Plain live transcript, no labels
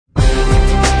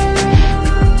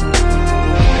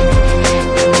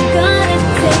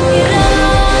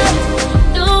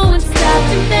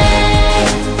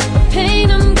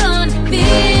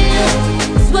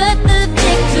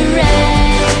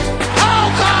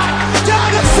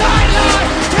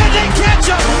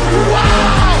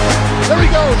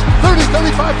goes. 30,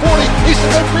 35, 40. He's to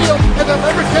midfield and they'll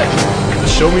never catch. The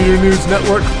Show Me Your News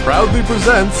Network proudly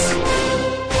presents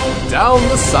Down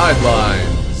the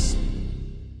Sidelines.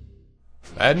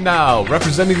 And now,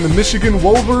 representing the Michigan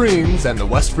Wolverines and the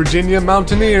West Virginia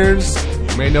Mountaineers,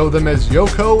 you may know them as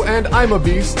Yoko and I'm a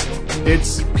Beast,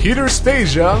 it's Peter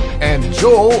Spezia and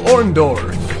Joel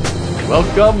Orndorff.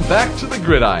 Welcome back to the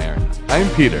Gridiron. I'm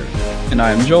Peter. And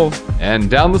I'm Joel. And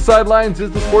Down the Sidelines is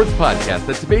the sports podcast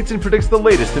that debates and predicts the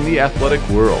latest in the athletic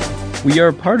world. We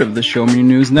are part of the Show Me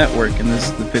News Network, and this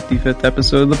is the 55th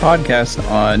episode of the podcast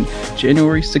on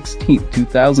January 16th,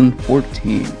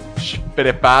 2014.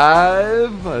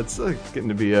 55. It's getting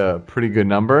to be a pretty good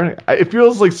number. It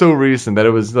feels like so recent that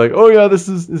it was like, oh yeah, this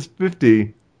is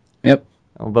 50. Yep.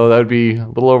 Although that would be a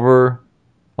little over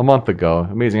a month ago.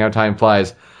 Amazing how time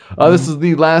flies. This is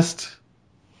the last...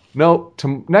 No,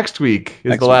 next week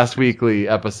is the last weekly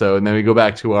episode, and then we go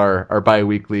back to our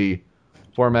bi-weekly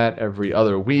format every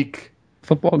other week.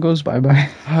 Football goes bye-bye.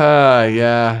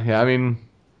 Yeah. I mean,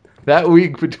 that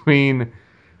week between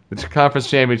the conference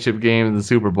championship game and the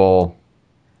Super Bowl,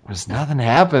 just nothing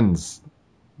happens.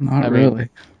 Not really.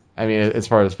 I mean, as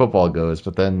far as football goes,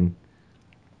 but then,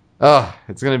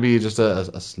 it's going to be just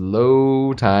a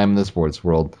slow time in the sports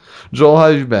world. Joel, how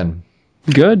have you been?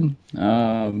 Good.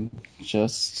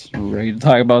 Just ready to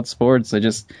talk about sports. I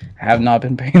just have not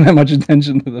been paying that much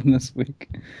attention to them this week.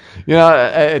 You know,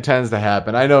 it tends to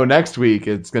happen. I know next week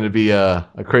it's going to be a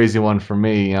crazy one for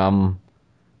me. I'm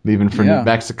leaving for New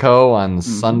Mexico on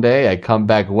Sunday. I come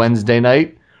back Wednesday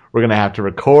night. We're going to have to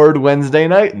record Wednesday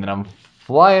night, and then I'm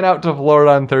flying out to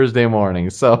Florida on Thursday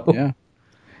morning. So yeah.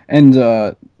 And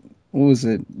what was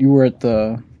it? You were at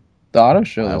the auto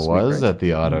show this week, I was right? at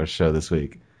the auto show this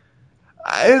week.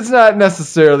 It's not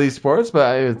necessarily sports,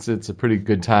 but it's a pretty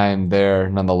good time there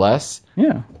nonetheless.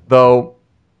 Yeah. Though,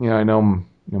 I know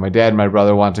my dad and my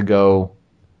brother want to go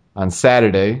on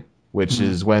Saturday, which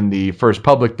is when the first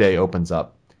public day opens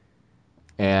up.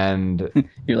 And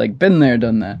you're like, been there,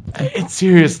 done that. It's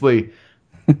seriously,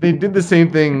 they did the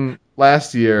same thing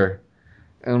last year.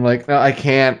 And I'm like, no, I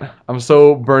can't. I'm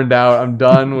so burned out. I'm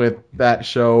done with that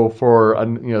show for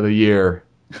the year.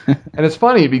 And it's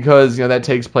funny because that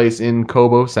takes place in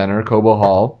Cobo Center, Cobo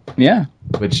Hall. Yeah.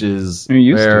 Which is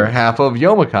where half of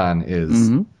Youmacon is.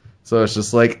 Mm-hmm. So it's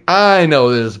just like, I know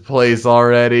this place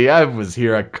already. I was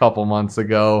here a couple months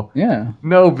ago. Yeah.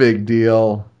 No big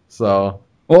deal. So.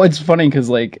 Well, it's funny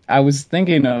because I was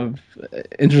thinking of,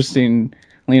 interestingly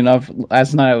enough,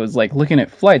 last night I was looking at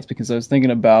flights because I was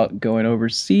thinking about going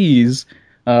overseas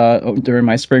during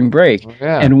my spring break. Oh,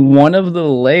 yeah. And one of the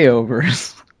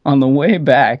layovers on the way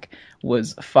back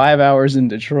was 5 hours in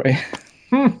Detroit.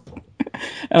 And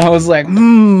I was like,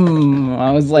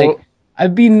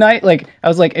 I'd be nice. I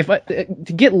was like, if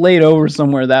to get laid over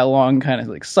somewhere that long kind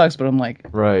of sucks, but I'm like,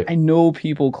 right. I know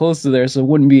people close to there, so it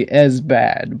wouldn't be as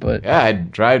bad. But yeah,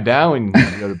 I'd drive down and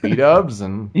go to B-Dubs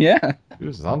and yeah,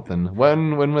 do something.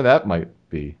 When would that might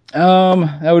be?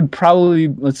 That would probably,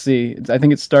 let's see, I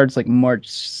think it starts March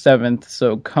 7th,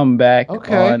 so come back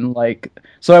on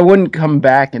so I wouldn't come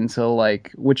back until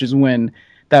which is when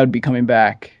that would be coming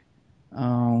back.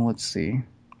 Let's see.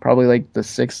 Probably the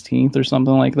 16th or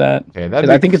something like that. Okay,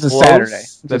 I think it's a Saturday.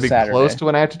 That'd be close to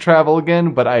when I have to travel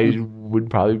again, but I would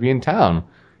probably be in town.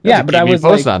 Yeah, but I was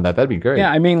post on that. That'd be great.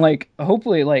 Yeah, I mean,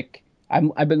 hopefully,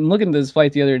 I've been looking at this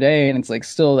flight the other day, and it's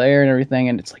still there and everything,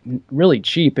 and it's really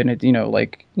cheap, and it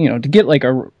to get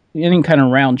any kind of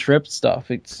round trip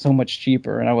stuff, it's so much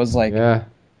cheaper. And I was like, yeah.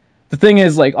 The thing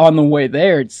is, on the way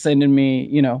there, it's sending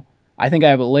me, I think I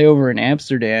have a layover in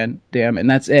Amsterdam, and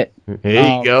that's it.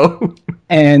 There you go.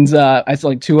 And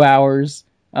it's 2 hours,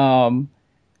 and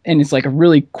it's a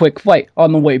really quick flight.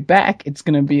 On the way back, it's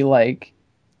going to be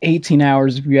 18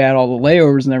 hours if you add all the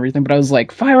layovers and everything. But I was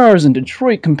 5 hours in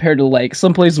Detroit compared to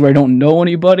some places where I don't know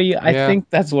anybody. I think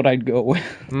that's what I'd go with.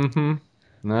 Mm-hmm.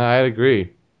 No, I'd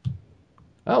agree.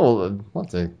 Oh, well,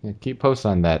 let's keep posts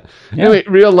on that. Yeah. Anyway,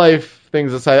 real life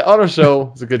things aside, auto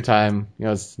show is a good time.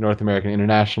 It's North American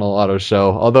International Auto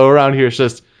Show. Although around here it's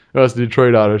just it's the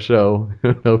Detroit Auto Show.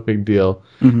 No big deal.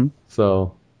 Mm-hmm.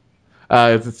 So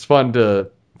it's fun to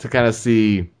kind of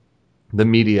see the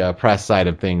media press side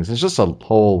of things. It's just a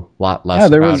whole lot less. Yeah,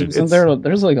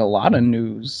 there's a lot of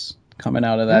news coming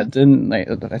out of that. Didn't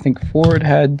I think Ford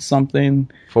had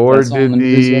something. Ford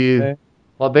did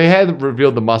well, they had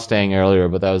revealed the Mustang earlier,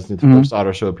 but that was the first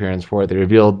auto show appearance for it. They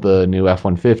revealed the new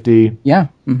F-150. Yeah.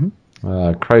 Mm-hmm.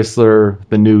 Chrysler,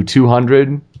 the new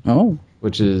 200. Oh.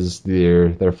 Which is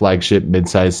their flagship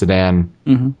midsize sedan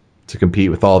to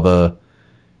compete with all the,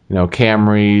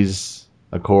 Camrys,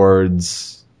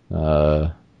 Accords,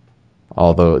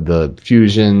 all the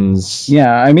fusions.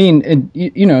 Yeah, I mean,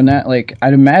 not like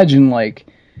I'd imagine like,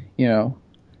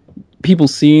 people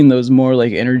seeing those more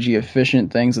like energy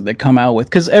efficient things that they come out with,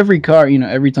 because every car,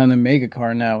 every time they make a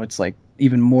car now, it's like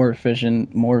even more efficient.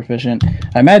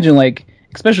 I imagine like,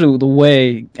 especially with the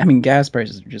way, I mean, gas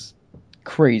prices are just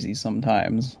crazy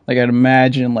sometimes. Like I'd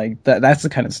imagine like that's the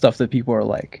kind of stuff that people are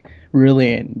like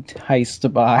really enticed to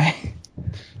buy.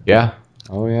 Yeah.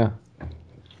 Oh yeah.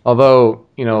 Although,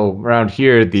 around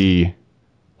here the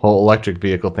whole electric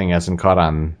vehicle thing hasn't caught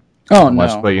on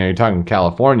much, but you're talking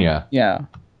California. Yeah.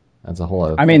 That's a whole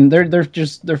other thing. I mean,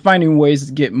 they're finding ways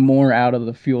to get more out of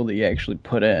the fuel that you actually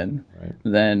put in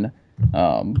than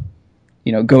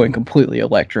going completely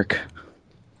electric.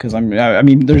 Because I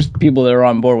mean, there's people that are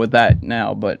on board with that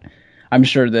now, but I'm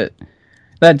sure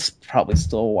that's probably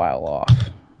still a while off.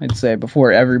 I'd say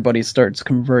before everybody starts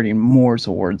converting more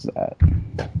towards that.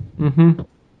 Mm-hmm.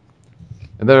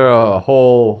 There are a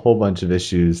whole bunch of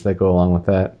issues that go along with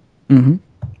that. Mm-hmm.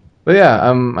 But yeah,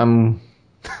 I'm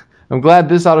glad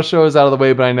this auto show is out of the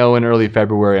way. But I know in early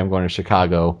February I'm going to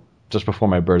Chicago just before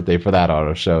my birthday for that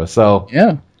auto show. So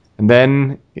yeah, and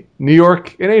then New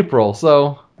York in April.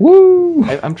 So woo!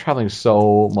 I'm traveling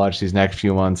so much these next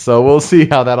few months. So we'll see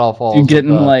how that all falls. You're getting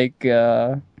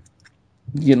the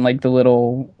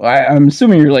little. I'm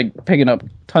assuming you're like picking up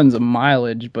tons of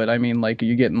mileage, but I mean, like, are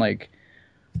you getting like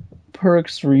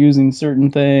perks for using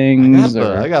certain things?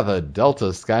 I got the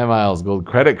Delta Sky Miles Gold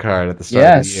credit card at the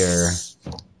start of the year.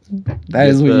 That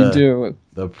is what you do.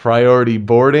 The priority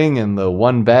boarding and the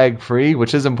one bag free,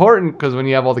 which is important because when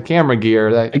you have all the camera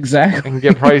gear, that can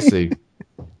get pricey.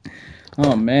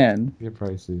 Oh man, get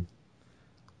pricey.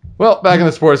 Well, back in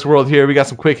the sports world here, we got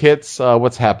some quick hits.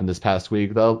 What's happened this past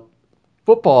week? The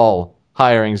football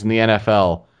hirings in the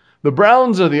NFL. The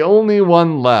Browns are the only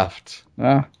one left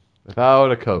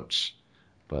without a coach.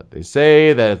 But they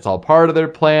say that it's all part of their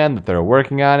plan, that they're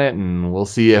working on it, and we'll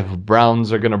see if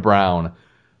Browns are going to brown.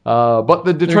 But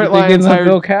the Detroit Lions hired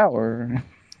Bill Cowher.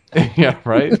 Yeah,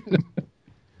 right?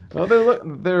 Well,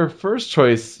 their first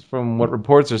choice, from what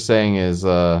reports are saying, is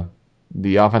the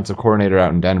offensive coordinator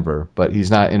out in Denver, but he's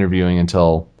not interviewing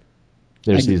until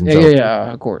their season's over.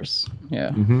 Yeah, of course. Yeah.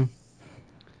 Mm-hmm.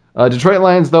 Detroit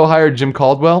Lions, though, hired Jim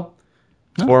Caldwell,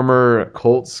 former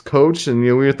Colts coach, and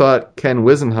we thought Ken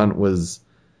Wisenhunt was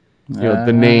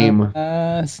the name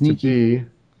sneaky. to be,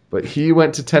 but he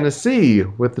went to Tennessee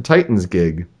with the Titans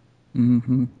gig.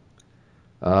 Mm-hmm.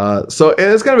 So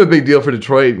it's kind of a big deal for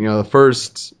Detroit. The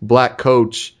first black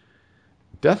coach,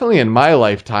 definitely in my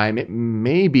lifetime, it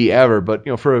may be ever,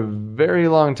 but for a very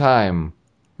long time,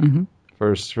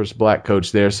 first black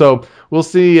coach there. So we'll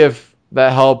see if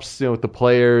that helps, with the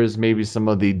players, maybe some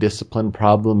of the discipline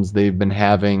problems they've been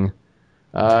having.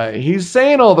 He's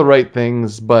saying all the right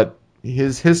things, but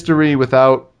his history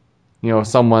without,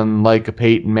 someone like a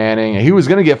Peyton Manning, he was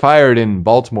going to get fired in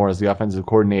Baltimore as the offensive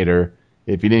coordinator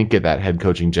if he didn't get that head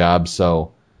coaching job.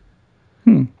 So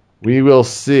we will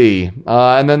see.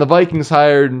 And then the Vikings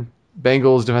hired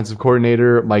Bengals defensive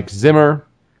coordinator Mike Zimmer,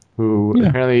 who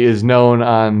apparently is known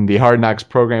on the Hard Knocks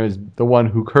program as the one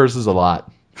who curses a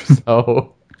lot.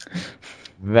 So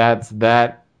that's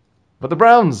that. But the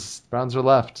Browns are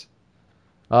left.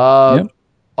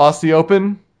 Aussie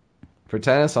Open for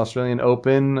tennis, Australian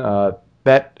Open.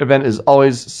 That event is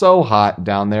always so hot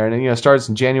down there, and it starts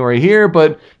in January here,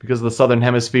 but because of the southern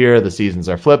hemisphere, the seasons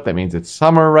are flipped. That means it's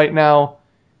summer right now,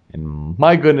 and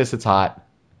my goodness, it's hot.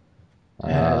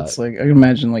 Yeah, it's like I can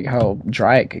imagine like how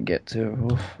dry it could get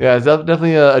too. Yeah, it's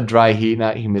definitely a dry heat,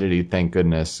 not humidity, thank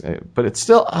goodness. But it's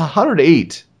still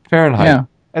 108 Fahrenheit. Yeah,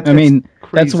 that's crazy.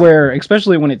 That's where,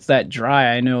 especially when it's that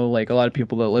dry. I know like a lot of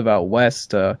people that live out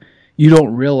west, you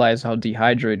don't realize how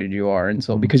dehydrated you are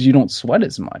until because you don't sweat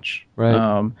as much.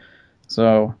 Right.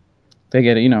 So they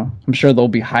get it. I'm sure they'll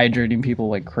be hydrating people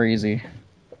like crazy.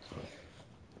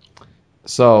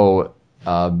 So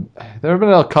there have been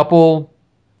a couple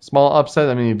small upsets.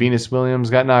 I mean, Venus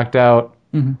Williams got knocked out.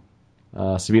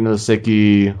 Sabina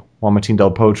Lisicki, Juan Martín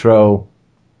del Potro.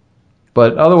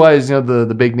 But otherwise,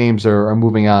 the big names are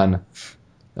moving on.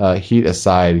 Heat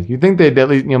aside, you think they'd at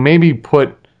least maybe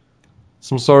put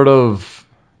some sort of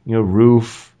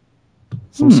roof,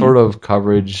 some sort of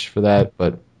coverage for that,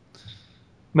 but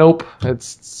nope,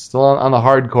 it's still on the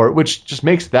hard court, which just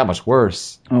makes it that much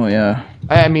worse. Oh yeah.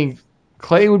 I mean,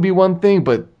 clay would be one thing,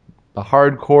 but the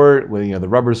hard court with the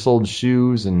rubber-soled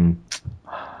shoes and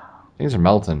things are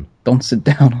melting. Don't sit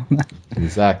down on that.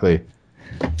 Exactly.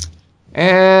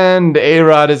 And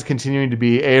A-Rod is continuing to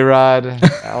be A-Rod.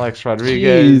 Alex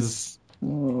Rodriguez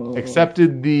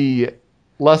accepted the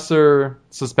lesser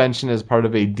suspension as part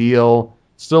of a deal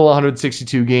Still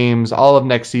 162 games, all of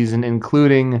next season,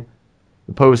 including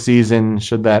the postseason,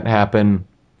 should that happen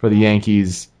for the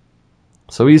Yankees.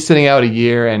 So he's sitting out a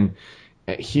year, and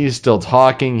he's still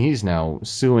talking. He's now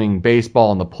suing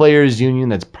baseball and the players' union.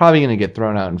 That's probably going to get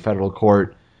thrown out in federal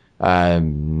court.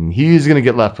 He's going to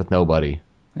get left with nobody.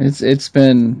 It's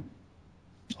been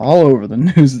all over the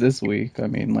news this week. I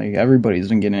mean, like, everybody's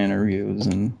been getting interviews,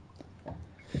 and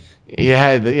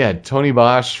Yeah, Tony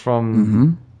Bosch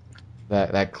from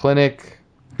that clinic.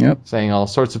 Yep. Saying all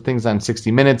sorts of things on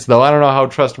 60 Minutes, though I don't know how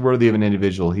trustworthy of an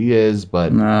individual he is,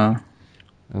 but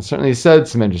certainly said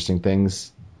some interesting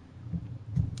things.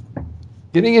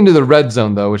 Getting into the red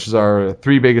zone, though, which is our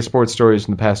 3 biggest sports stories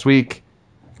from the past week.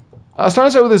 I'll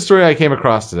start out with this story I came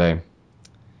across today,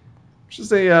 which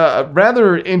is a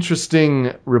rather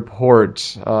interesting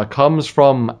report. Comes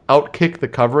from Outkick the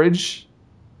Coverage,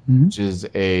 which is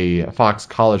a Fox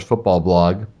college football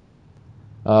blog.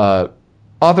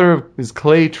 Author is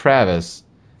Clay Travis,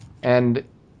 and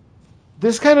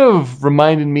this kind of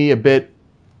reminded me a bit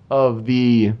of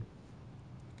the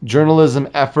journalism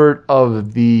effort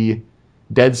of the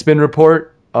Deadspin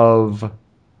report of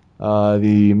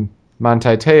the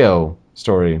Manti Te'o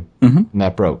story when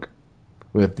that broke.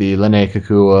 With the Lene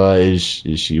Kakua,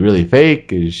 is she really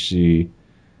fake? Is she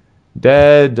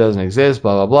dead? Doesn't exist?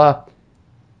 Blah, blah, blah.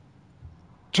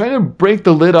 Trying to break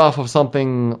the lid off of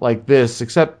something like this,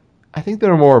 except I think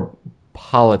there are more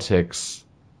politics.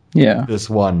 Yeah. This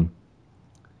one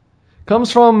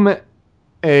comes from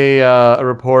a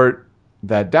report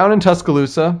that down in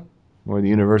Tuscaloosa, where the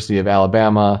University of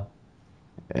Alabama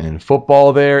and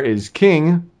football there is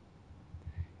king,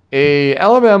 an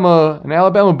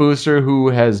Alabama booster who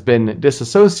has been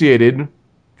disassociated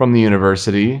from the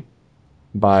university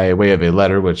by way of a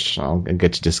letter, which I'll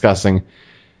get to discussing.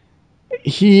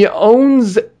 He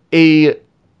owns a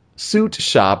suit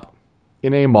shop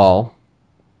in a mall,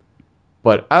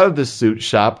 but out of this suit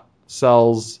shop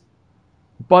sells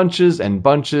bunches and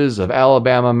bunches of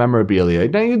Alabama memorabilia.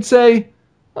 Now you'd say,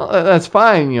 well, that's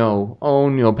fine,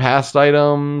 own, past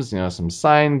items, some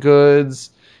signed goods,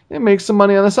 and make some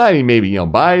money on the side. He maybe,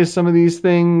 buys some of these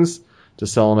things to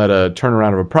sell them at a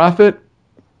turnaround of a profit.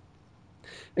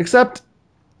 Except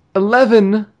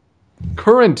 11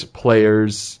 current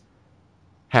players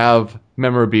have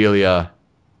memorabilia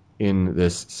in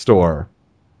this store.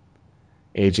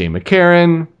 A.J.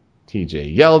 McCarron,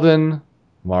 T.J. Yeldon,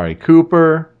 Mari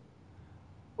Cooper,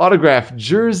 autographed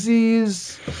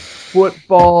jerseys,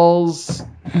 footballs,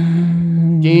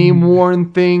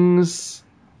 game-worn things.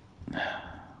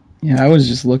 Yeah, I was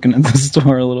just looking at the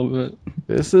store a little bit.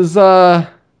 This is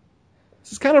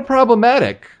kind of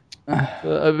problematic,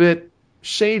 a bit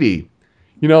shady.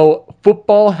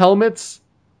 Football helmets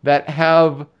that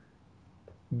have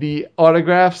the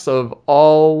autographs of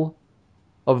all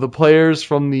of the players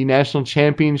from the National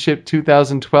Championship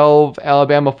 2012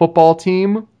 Alabama football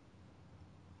team.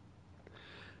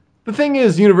 The thing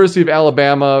is, University of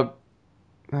Alabama,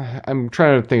 I'm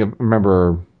trying to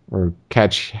remember or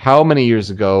catch how many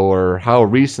years ago or how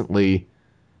recently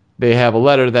they have a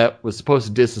letter that was supposed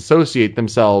to disassociate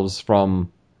themselves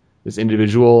from this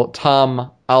individual,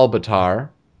 Tom Albatar.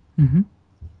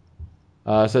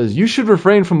 Says, you should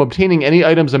refrain from obtaining any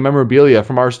items of memorabilia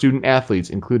from our student athletes,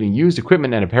 including used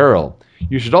equipment and apparel.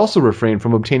 You should also refrain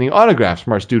from obtaining autographs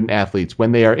from our student athletes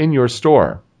when they are in your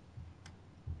store.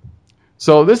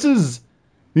 So this is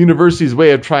the university's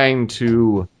way of trying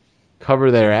to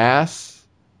cover their ass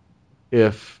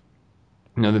if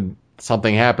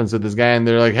something happens with this guy and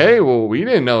they're like, hey, well, we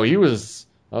didn't know he's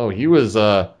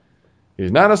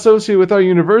not associated with our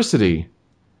university.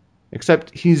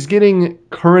 Except he's getting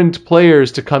current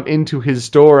players to come into his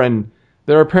store, and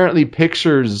there are apparently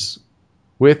pictures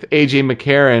with A.J.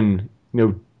 McCarron,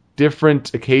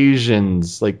 different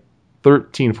occasions, like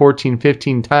 13, 14,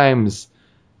 15 times,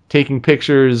 taking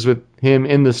pictures with him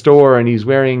in the store, and he's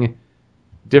wearing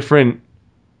different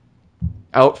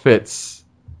outfits.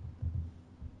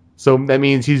 So that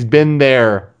means he's been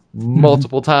there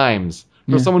multiple times.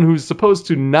 For someone who's supposed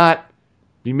to not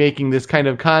be making this kind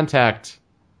of contact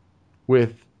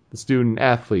with the student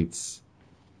athletes.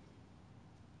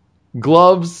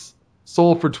 Gloves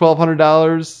sold for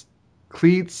 $1,200.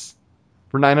 Cleats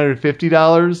for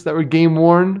 $950 that were game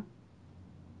worn.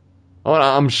 Oh,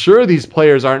 I'm sure these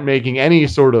players aren't making any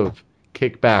sort of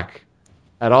kickback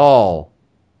at all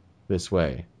this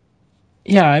way.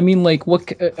 Yeah, I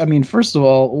mean, first of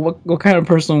all, what kind of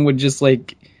person would just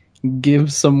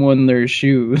give someone their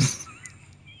shoes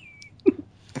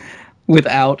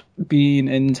without being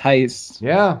enticed?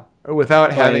 Yeah, or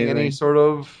without having any sort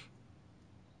of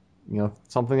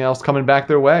something else coming back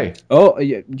their way. Oh,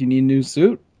 you need a new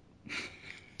suit.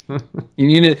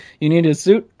 You need a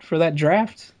suit for that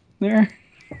draft there.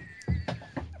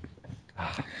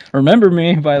 Remember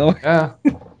me, by the way. Yeah.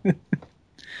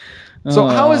 So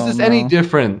how is this any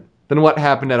different than what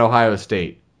happened at Ohio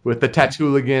State with the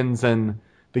Tattooligans and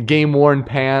the game-worn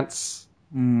pants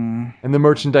and the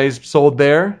merchandise sold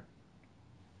there?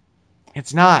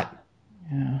 It's not.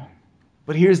 Yeah.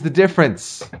 But here's the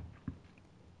difference.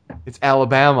 It's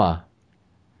Alabama.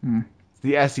 It's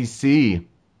the SEC.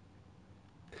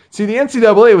 See, the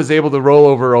NCAA was able to roll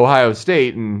over Ohio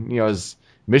State, and as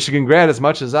Michigan grad, as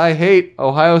much as I hate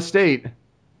Ohio State,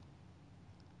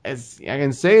 as I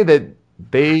can say that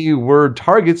they were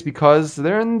targets because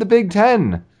they're in the Big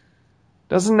Ten.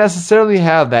 Doesn't necessarily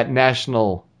have that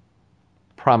national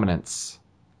prominence.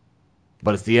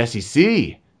 But it's the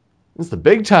SEC. It's the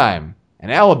big time.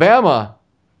 And Alabama,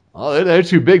 they're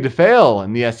too big to fail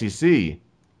in the SEC.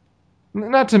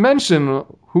 Not to mention,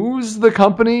 who's the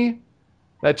company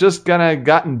that just kind of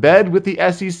got in bed with the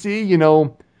SEC,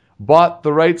 bought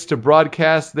the rights to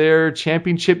broadcast their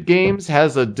championship games,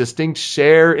 has a distinct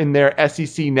share in their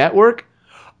SEC network?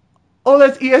 Oh,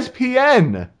 that's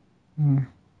ESPN.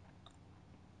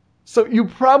 So you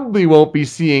probably won't be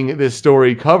seeing this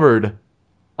story covered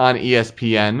on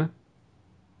ESPN.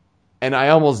 And I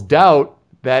almost doubt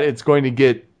that it's going to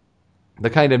get the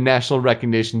kind of national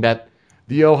recognition that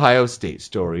the Ohio State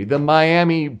story, the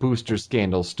Miami booster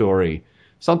scandal story,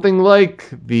 something like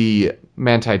the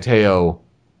Manti Te'o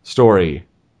story.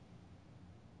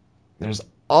 There's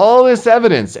all this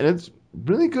evidence, and it's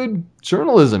really good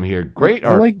journalism here. Great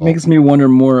article. It makes me wonder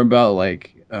more about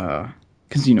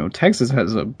because Texas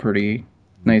has a pretty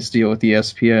nice deal with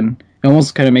ESPN. It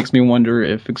almost kind of makes me wonder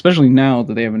if, especially now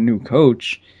that they have a new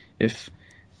coach, if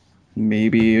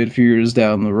maybe a few years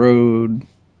down the road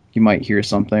you might hear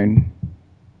something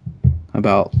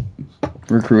about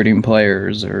recruiting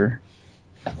players, or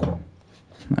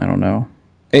I don't know.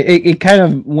 It kind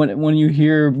of, when you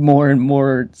hear more and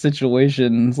more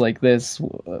situations like this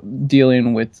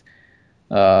dealing with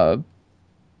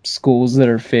schools that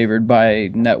are favored by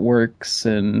networks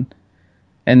and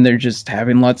they're just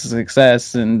having lots of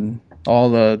success and all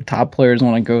the top players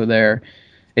want to go there,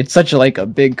 it's such a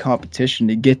big competition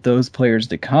to get those players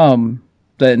to come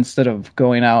that instead of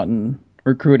going out and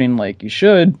recruiting like you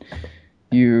should,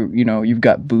 you've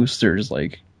got boosters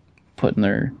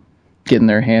getting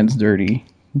their hands dirty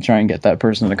and try and get that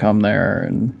person to come there,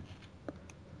 and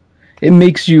it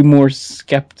makes you more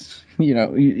skeptical.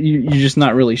 You're just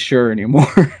not really sure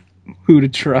anymore who to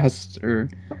trust. Or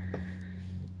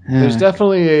there's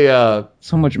definitely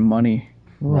so much money,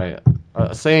 right?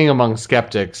 A saying among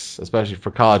skeptics, especially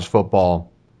for college football: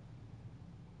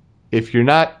 if you're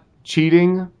not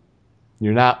cheating,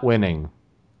 you're not winning.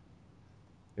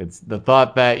 It's the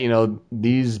thought that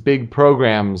these big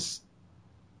programs,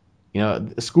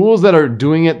 schools that are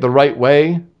doing it the right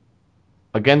way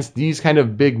against these kind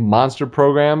of big monster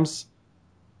programs,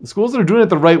 the schools that are doing it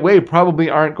the right way probably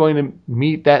aren't going to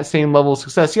meet that same level of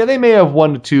success. Yeah, they may have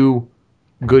 1 to 2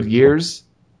 good years,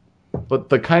 but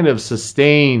the kind of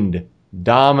sustained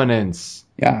dominance.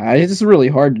 Yeah, it's really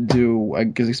hard to do,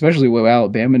 because especially what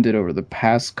Alabama did over the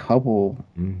past couple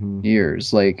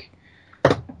years.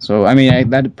 So,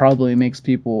 that probably makes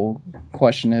people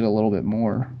question it a little bit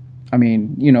more.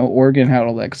 Oregon had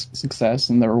all that success,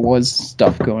 and there was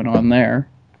stuff going on there.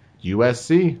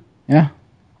 USC. Yeah.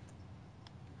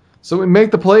 So we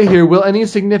make the play here. Will any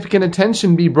significant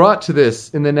attention be brought to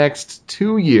this in the next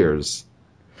 2 years?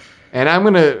 And I'm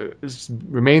going to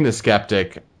remain the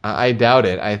skeptic. I doubt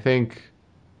it. I think,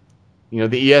 the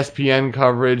ESPN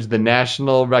coverage, the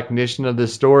national recognition of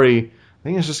this story, I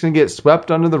think it's just going to get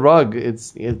swept under the rug.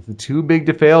 It's the too big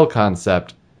to fail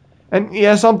concept. And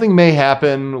yeah, something may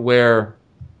happen where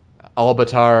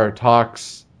Al-Battar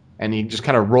talks and he just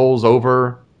kind of rolls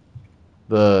over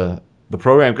the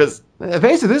program. Because,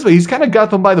 face it this way, he's kind of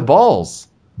got them by the balls.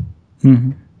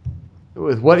 Mm-hmm.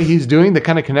 With what he's doing, the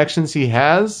kind of connections he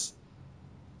has.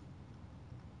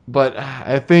 But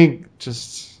I think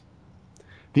just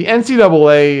the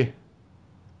NCAA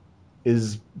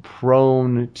is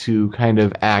prone to kind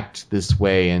of act this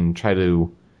way and try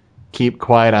to keep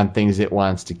quiet on things it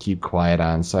wants to keep quiet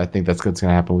on. So I think that's what's going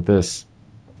to happen with this.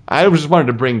 I just wanted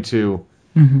to bring to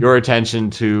your attention,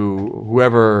 to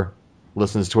whoever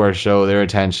listens to our show, their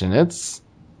attention. It's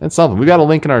something. We got a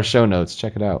link in our show notes.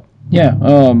 Check it out. Yeah.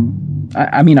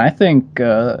 I think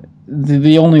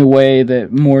the only way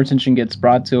that more attention gets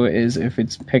brought to it is if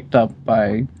it's picked up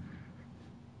by,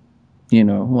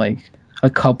 a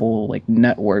couple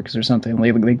networks or something.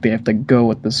 Like they have to go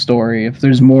with the story. If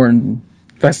there's more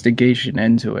investigation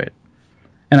into it.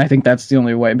 And I think that's the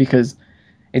only way, because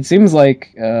it seems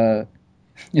like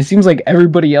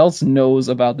everybody else knows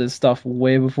about this stuff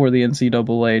way before the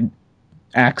NCAA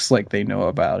acts like they know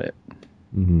about it.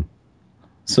 Mm-hmm.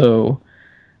 So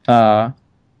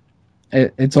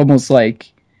it's almost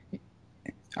like,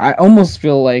 I almost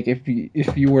feel like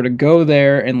if you were to go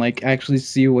there and like actually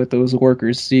see what those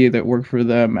workers see that work for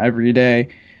them every day,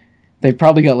 they've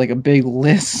probably got like a big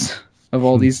list of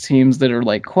all these teams that are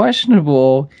like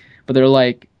questionable, but they're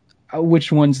like, which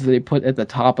ones do they put at the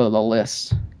top of the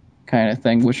list, kind of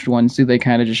thing? Which ones do they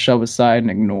kind of just shove aside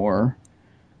and ignore?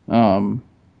 I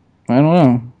don't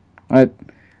know.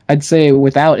 I'd say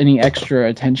without any extra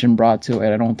attention brought to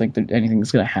it, I don't think that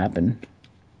anything's going to happen.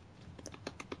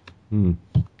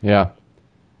 Yeah.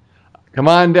 Come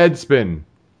on, Deadspin.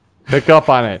 Pick up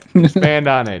on it. Expand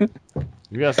on it.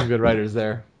 You got some good writers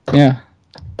there. Yeah.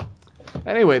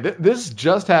 Anyway, this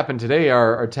just happened today,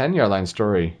 our 10-yard line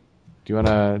story. Do you want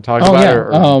to talk about it,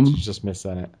 or did you just miss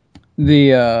on it?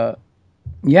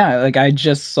 Like I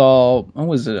just saw, what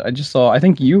was it? I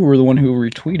think you were the one who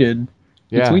retweeted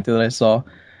the tweet that I saw.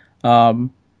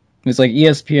 It's like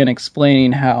ESPN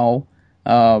explaining how,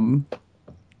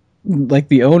 like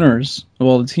the owners of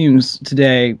all the teams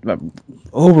today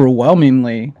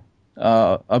overwhelmingly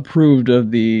approved of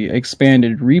the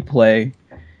expanded replay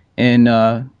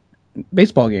in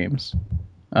baseball games.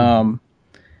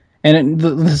 And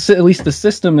at least the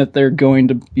system that they're going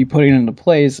to be putting into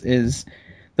place is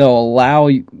they'll allow,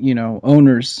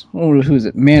 owners,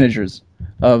 managers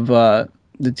of the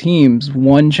teams,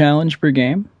 one challenge per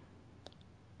game.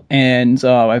 And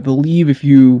I believe if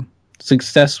you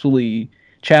successfully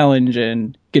challenge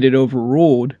and get it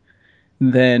overruled,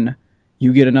 then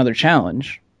you get another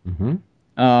challenge. Mm-hmm.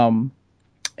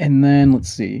 And then, let's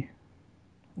see.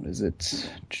 What is it?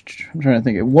 I'm trying to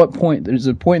think. At what point? There's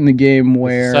a point in the game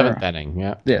where... Seventh inning,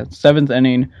 yeah. Yeah, seventh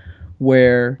inning,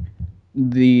 where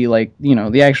the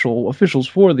actual officials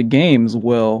for the games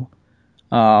will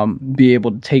be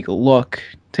able to take a look,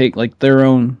 take like their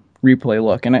own replay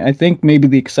look. And I think maybe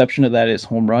the exception to that is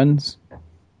home runs.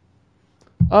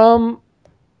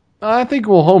 I think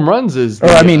home runs is...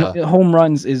 home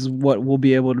runs is what will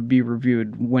be able to be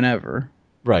reviewed whenever.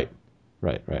 Right.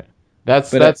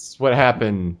 That's what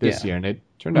happened this year, and it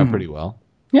turned out pretty well.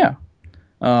 Yeah.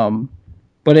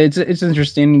 But it's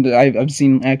interesting. I've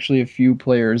seen actually a few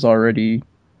players already,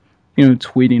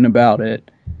 tweeting about it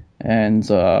and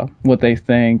what they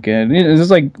think, and it's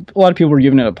just like a lot of people are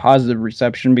giving it a positive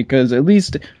reception, because at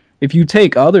least if you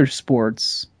take other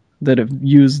sports that have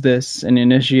used this and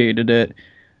initiated it,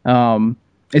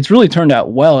 it's really turned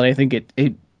out well, and I think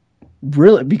it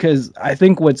really, because I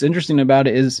think what's interesting about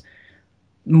it is,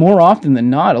 more often than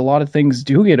not, a lot of things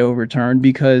do get overturned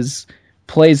because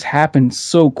plays happen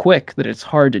so quick that it's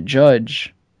hard to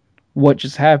judge what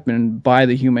just happened by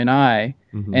the human eye,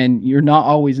 and you're not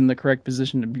always in the correct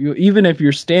position to view. Even if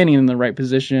you're standing in the right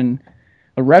position,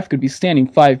 a ref could be standing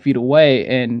 5 feet away,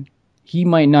 and he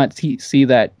might not see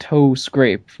that toe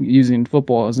scrape, using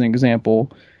football as an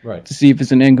example, right, to see if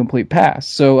it's an incomplete pass.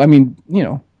 So, I mean,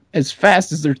 as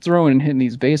fast as they're throwing and hitting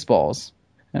these baseballs,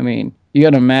 I mean, you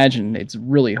got to imagine it's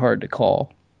really hard to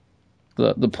call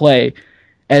the play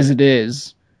as it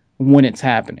is when it's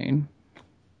happening.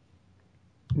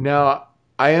 Now,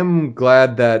 I am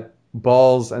glad that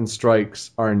balls and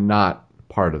strikes are not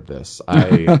part of this. I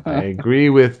agree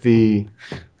with the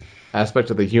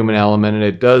aspect of the human element, and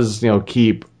it does,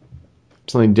 keep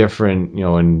something different,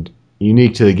 and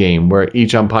unique to the game, where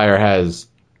each umpire has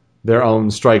their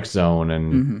own strike zone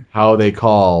and how they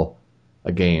call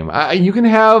a game. You can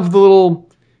have the little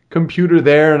computer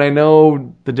there, and I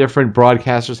know the different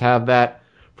broadcasters have that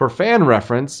for fan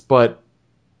reference, but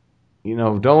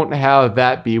don't have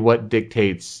that be what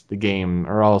dictates the game,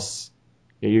 or else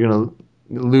you're going to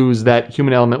lose that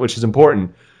human element, which is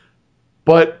important.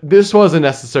 But this was a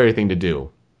necessary thing to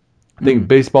do. I think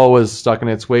baseball was stuck in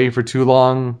its way for too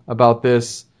long about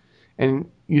this, and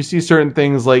you see certain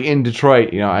things like in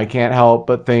Detroit. I can't help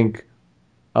but think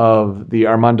of the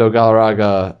Armando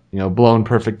Galarraga, blown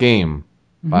perfect game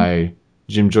by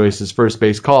Jim Joyce's first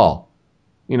base call.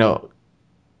 The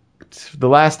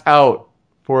last out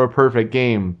for a perfect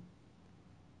game,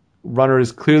 runner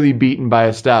is clearly beaten by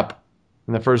a step,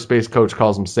 and the first base coach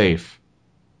calls him safe.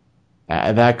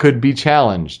 That could be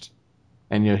challenged,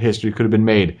 and history could have been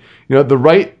made. In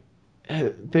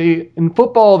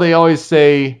football they always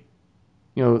say,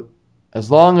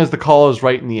 as long as the call is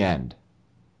right in the end.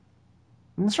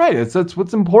 And that's right. That's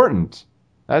what's important.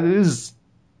 That is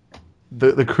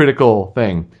the critical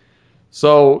thing.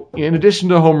 So, in addition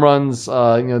to home runs,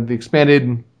 the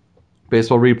expanded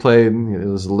Baseball replay,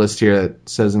 there's a list here that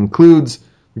says includes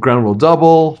ground rule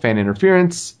double, fan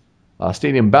interference,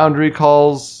 stadium boundary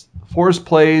calls, force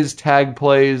plays, tag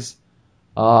plays,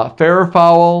 fair or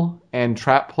foul, and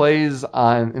trap plays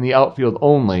in the outfield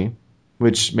only,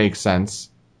 which makes sense.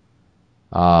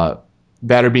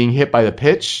 Batter being hit by the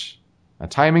pitch, a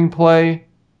timing play,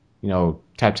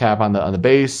 tap on the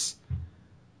base,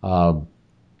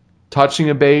 touching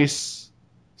a base,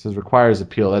 says requires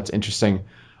appeal. That's interesting.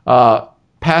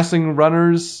 Passing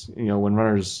runners, when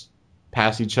runners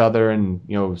pass each other and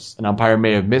an umpire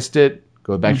may have missed it,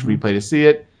 go back to replay to see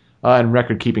it, and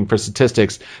record keeping for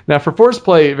statistics. Now for force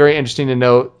play, very interesting to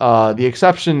note, the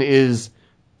exception is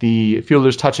the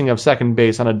fielder's touching of second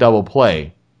base on a double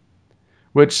play,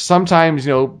 which sometimes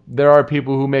there are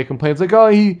people who make complaints like, oh,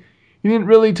 he didn't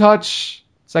really touch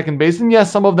second base, and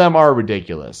yes, some of them are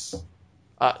ridiculous.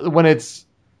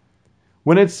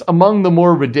 When it's among the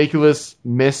more ridiculous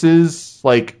misses,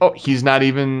 like, oh, he's not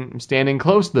even standing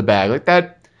close to the bag, like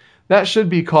that should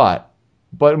be caught.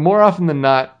 But more often than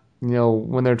not,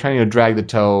 when they're trying to drag the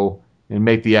toe and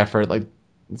make the effort, like,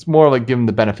 it's more like give them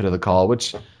the benefit of the call,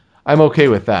 which I'm okay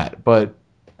with that. But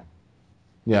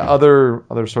yeah, other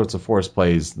sorts of force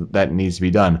plays that needs to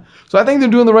be done. So I think they're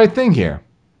doing the right thing here.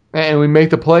 And we make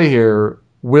the play here.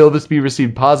 Will this be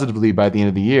received positively by the end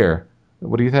of the year?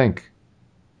 What do you think?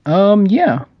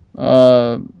 Yeah.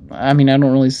 I mean, I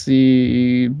don't really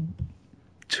see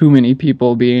too many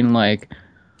people being like,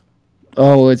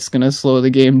 oh, it's going to slow the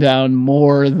game down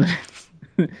more than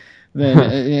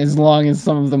as long as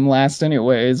some of them last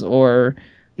anyways, or...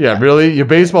 Yeah, really? Your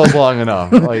baseball's long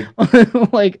enough. Like,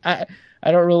 like I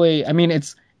don't really... I mean,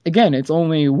 it's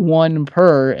only one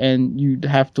per, and you'd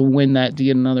have to win that to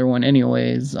get another one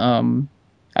anyways. I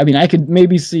mean, I could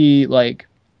maybe see, like,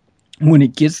 when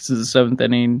it gets to the seventh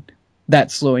inning,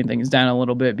 that slowing things down a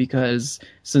little bit, because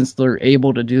since they're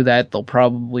able to do that, they'll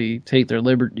probably take their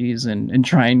liberties and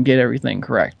try and get everything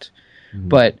correct. Mm-hmm.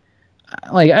 But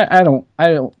like, I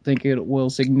don't think it will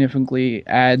significantly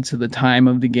add to the time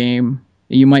of the game.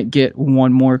 You might get two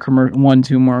more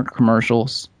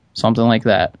commercials, something like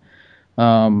that.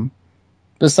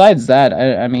 Besides that,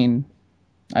 I mean,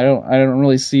 I don't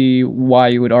really see why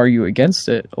you would argue against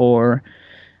it, or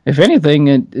if anything,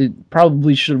 it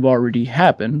probably should have already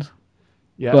happened.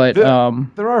 Yeah, but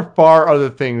there are far other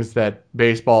things that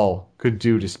baseball could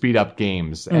do to speed up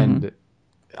games, and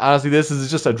honestly, this is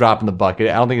just a drop in the bucket.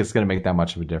 I don't think it's going to make that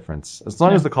much of a difference, as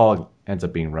long as the call ends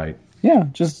up being right. Yeah,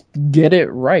 just get it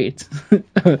right.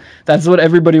 That's what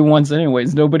everybody wants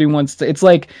anyways. Nobody wants to... It's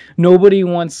like nobody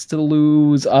wants to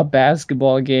lose a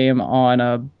basketball game on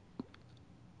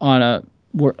a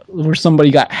where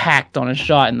somebody got hacked on a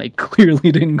shot and they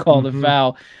clearly didn't call the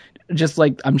foul. Just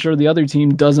like I'm sure the other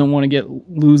team doesn't want to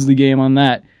lose the game on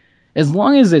that. As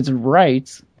long as it's right,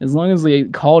 as long as they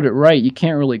called it right, you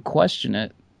can't really question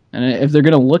it. And if they're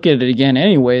going to look at it again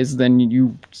anyways, then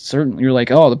you're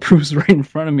like, oh, the proof's right in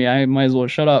front of me. I might as well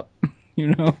shut up,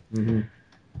 Mm-hmm.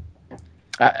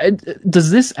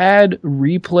 Does this add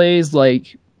replays,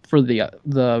 like, for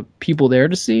the people there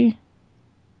to see?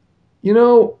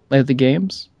 Like the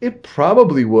games? It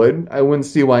probably would. I wouldn't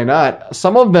see why not.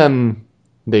 Some of them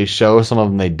they show, some of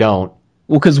them they don't.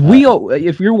 Well, because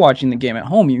if you're watching the game at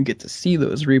home, you get to see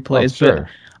those replays. Oh, sure.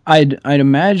 But I'd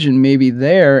imagine maybe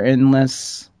there,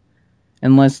 unless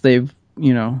they've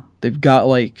got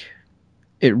like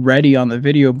it ready on the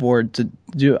video board to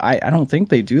do. I don't think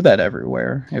they do that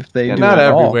everywhere. If they do not it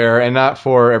at everywhere all. And not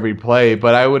for every play,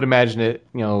 but I would imagine it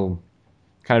kind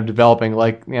of developing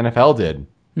like the NFL did.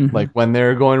 Mm-hmm. Like when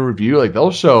they're going to review, like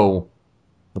they'll show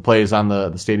the plays on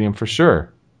the stadium for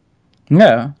sure.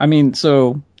 Yeah, I mean,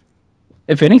 so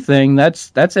if anything,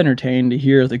 that's entertaining to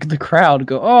hear the crowd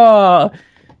go, oh,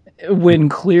 when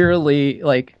clearly,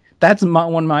 like, that's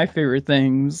one of my favorite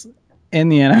things in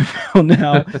the NFL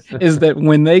now is that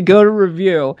when they go to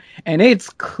review and it's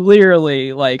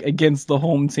clearly like against the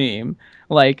home team,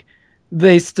 like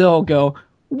they still go,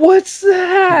 what's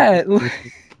that?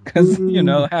 Because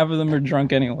half of them are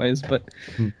drunk anyways. But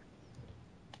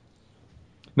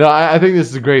no, I think this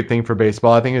is a great thing for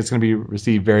baseball. I think it's going to be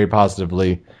received very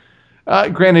positively.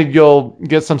 Granted, you'll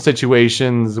get some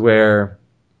situations where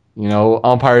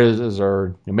umpires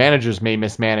or managers may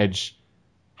mismanage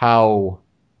how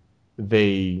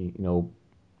they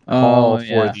call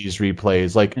for these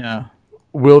replays. Like,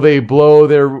 will they blow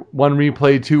their one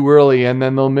replay too early and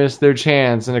then they'll miss their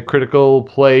chance in a critical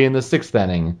play in the sixth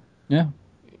inning? Yeah.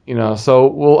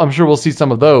 So I'm sure we'll see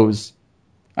some of those.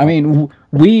 I mean,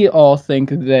 we all think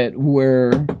that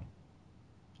we're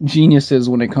geniuses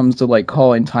when it comes to like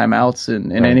calling timeouts in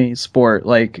Right. any sport.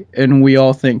 Like, and we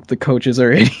all think the coaches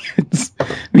are idiots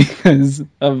because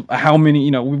of how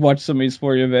many. We've watched so many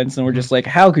sporting events, and we're just like,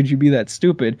 how could you be that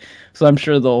stupid? So I'm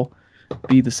sure they'll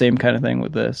be the same kind of thing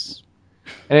with this.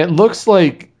 And it looks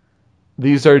like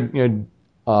these are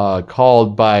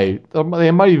called by.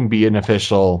 They might even be an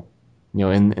official,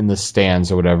 in the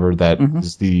stands or whatever that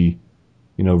is the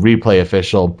replay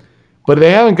official. But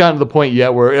they haven't gotten to the point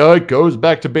yet where it goes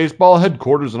back to baseball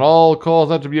headquarters and all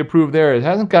calls have to be approved there. It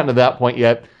hasn't gotten to that point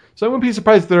yet. So I wouldn't be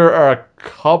surprised if there are a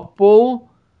couple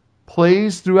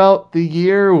plays throughout the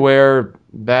year where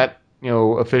that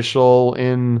official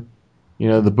in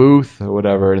the booth or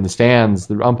whatever in the stands,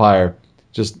 the umpire,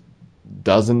 just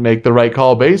doesn't make the right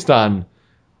call based on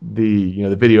the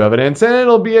the video evidence, and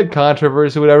it'll be a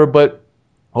controversy or whatever. But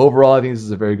overall, I think this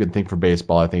is a very good thing for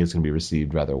baseball. I think it's going to be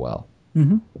received rather well.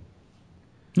 Mm-hmm.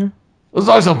 Yeah. Let's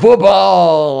talk some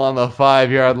football on the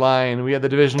 5-yard line. We had the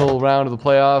divisional round of the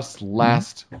playoffs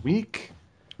last week.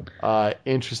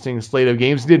 Interesting slate of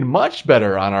games. We did much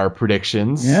better on our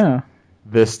predictions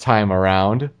this time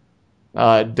around.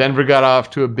 Denver got off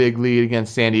to a big lead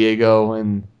against San Diego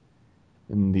in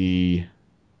the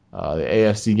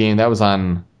AFC game. That was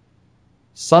on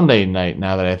Sunday night,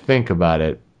 now that I think about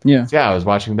it. Yeah. So, I was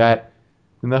watching that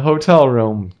in the hotel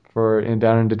room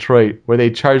down in Detroit, where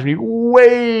they charged me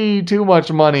way too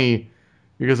much money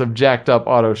because of jacked up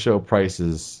auto show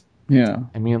prices. Yeah.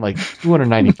 I mean, like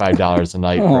 $295 a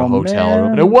night for a hotel man.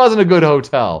 room. And it wasn't a good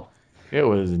hotel. It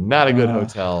was not a good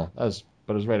hotel. But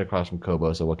it was right across from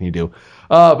Kobo, so what can you do?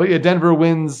 But yeah, Denver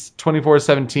wins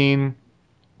 24-17.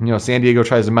 San Diego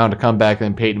tries to mount a comeback, and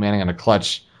then Peyton Manning on a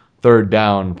clutch third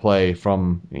down play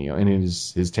from in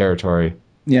his territory.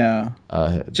 Yeah.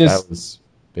 That was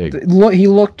big. He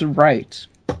looked right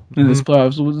in this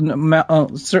playoffs.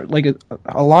 Like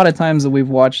a lot of times that we've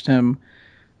watched him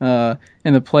in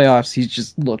the playoffs, he's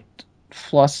just looked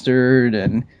flustered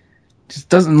and just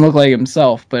doesn't look like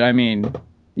himself. But I mean,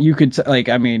 you could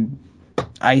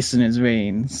ice in his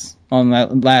veins on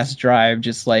that last drive.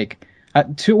 Just like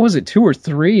two or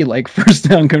three like first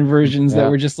down conversions that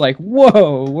were just like,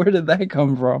 whoa, where did that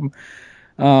come from?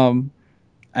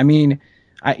 I mean.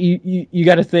 You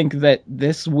got to think that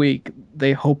this week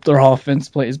they hope their offense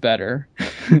plays better.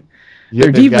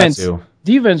 Their defense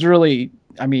really,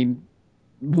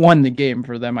 won the game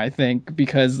for them. I think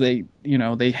because they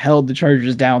held the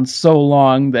Chargers down so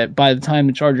long that by the time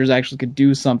the Chargers actually could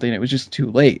do something, it was just too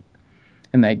late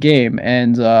in that game.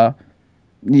 And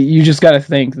you just got to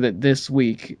think that this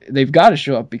week they've got to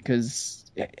show up because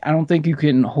I don't think you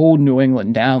can hold New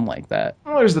England down like that.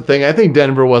 Well, here's the thing. I think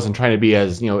Denver wasn't trying to be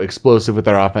as explosive with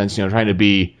their offense. Trying to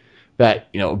be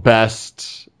that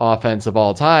best offense of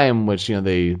all time, which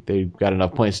they got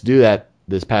enough points to do that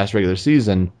this past regular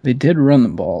season. They did run the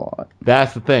ball a lot.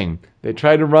 That's the thing. They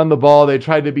tried to run the ball. They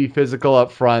tried to be physical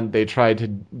up front. They tried to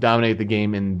dominate the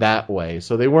game in that way.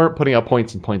 So they weren't putting up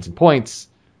points and points and points.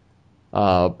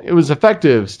 It was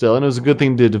effective still, and it was a good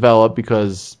thing to develop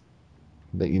because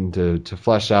they need to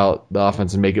flesh out the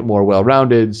offense and make it more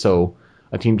well-rounded so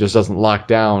a team just doesn't lock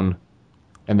down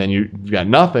and then you've got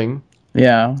nothing.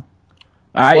 Yeah.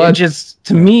 To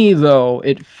me, though,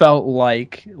 it felt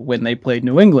like when they played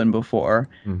New England before,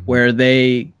 where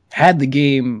they had the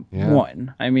game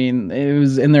won. I mean, it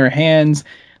was in their hands.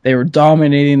 They were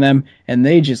dominating them, and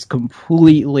they just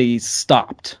completely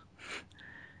stopped.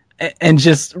 And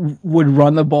just would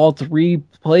run the ball 3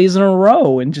 plays in a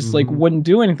row and just wouldn't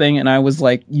do anything. And I was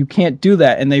like, you can't do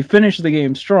that. And they finished the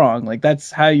game strong. Like, that's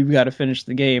how you've got to finish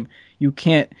the game. You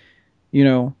can't,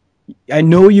 I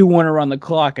know you want to run the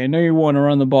clock. I know you want to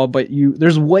run the ball, but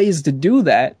there's ways to do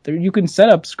that. You can set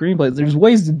up screenplays. There's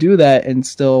ways to do that and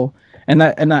still,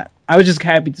 I was just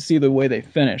happy to see the way they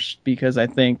finished because I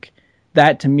think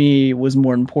that to me was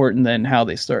more important than how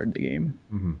they started the game.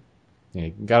 Mm-hmm. Yeah,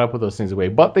 got to put those things away.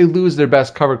 But they lose their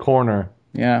best cover corner,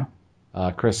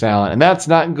 Chris Allen. And that's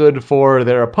not good for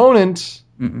their opponent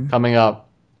coming up.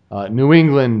 New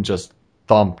England just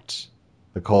thumped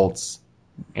the Colts.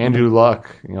 Andrew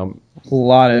Luck, a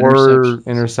lot of 4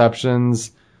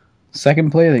 interceptions.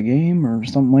 Second play of the game or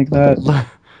something like that.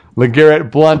 LeGarrette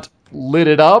Blount lit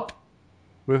it up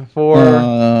with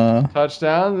 4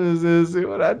 touchdowns. Is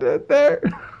what I did there?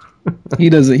 He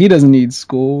doesn't need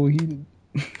school.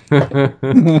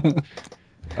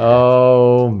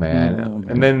 Oh man.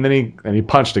 And then he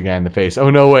punched a guy in the face. Oh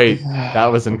no, wait, that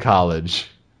was in college.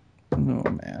 Oh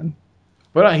man.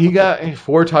 But he got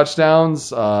 4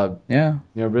 touchdowns.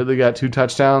 Ridley got 2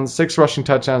 touchdowns, 6 rushing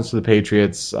touchdowns to the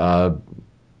Patriots.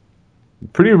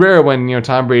 Pretty rare when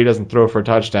Tom Brady doesn't throw for a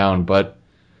touchdown, but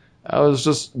that was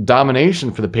just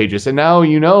domination for the Patriots. And now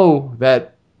you know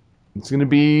that it's going to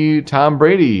be Tom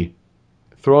Brady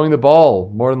throwing the ball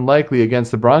more than likely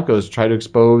against the Broncos to try to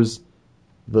expose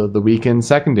the weakened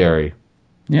secondary.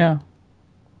 Yeah.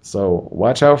 So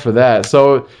watch out for that.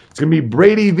 So it's going to be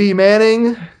Brady v.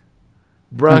 Manning,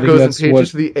 Broncos and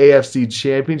Patriots for the AFC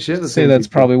Championship. That's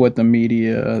probably what the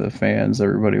media, the fans,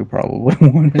 everybody probably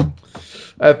wanted.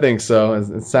 I think so.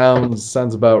 It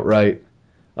sounds about right.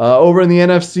 Over in the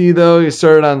NFC, though, you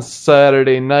started on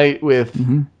Saturday night with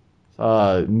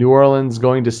New Orleans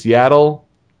going to Seattle.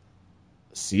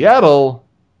 Seattle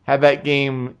had that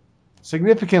game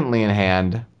significantly in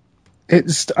hand.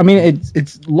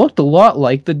 It's looked a lot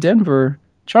like the Denver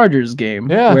Chargers game,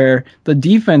 where the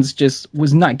defense just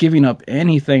was not giving up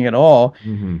anything at all,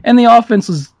 and the offense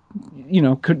was,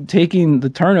 taking the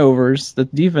turnovers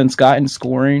that the defense got and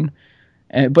scoring,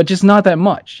 but just not that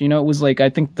much. It was like I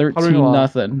think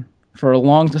 13-0 for a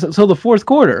long time. So the fourth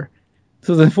quarter,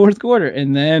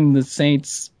 and then the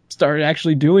Saints started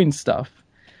actually doing stuff,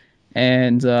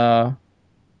 and but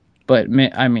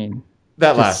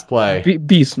that last play,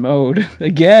 beast mode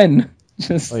again.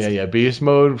 Beast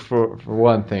mode for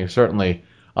one thing, certainly.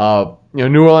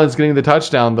 New Orleans getting the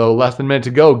touchdown though, less than a minute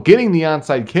to go, getting the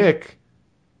onside kick.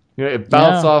 It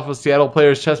bounced off a Seattle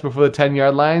player's chest before the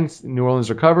 10-yard line. New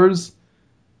Orleans recovers.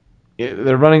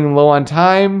 They're running low on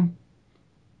time,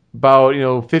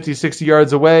 about 50, 60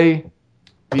 yards away.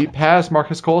 Deep pass,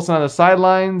 Marcus Colson on the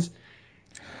sidelines,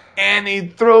 and he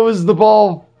throws the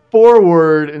ball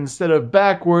forward instead of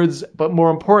backwards, but more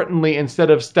importantly,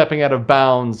 instead of stepping out of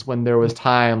bounds when there was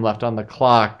time left on the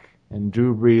clock, and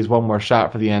Drew Brees one more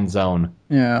shot for the end zone.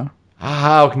 Yeah.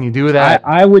 How can you do that?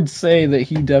 I would say that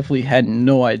he definitely had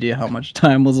no idea how much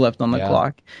time was left on the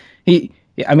clock. He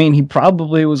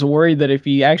probably was worried that if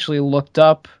he actually looked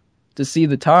up to see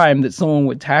the time, that someone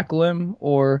would tackle him,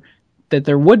 or that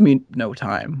there would be no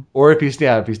time. Or if he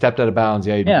stepped out of bounds,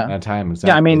 he didn't have time. Exactly.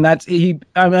 Yeah,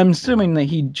 I'm assuming that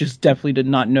he just definitely did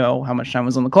not know how much time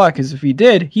was on the clock, because if he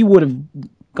did, he would have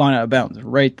gone out of bounds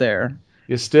right there.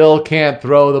 You still can't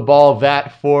throw the ball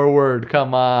that forward.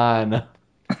 Come on.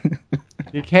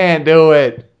 You can't do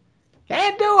it.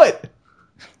 Can't do it.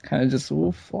 Kind of just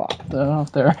flopped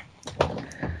out there.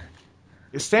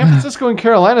 San Francisco and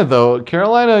Carolina, though.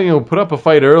 Carolina, put up a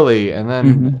fight early, and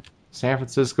then San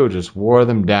Francisco just wore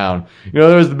them down.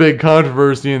 There was the big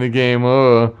controversy in the game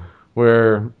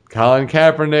where Colin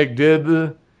Kaepernick did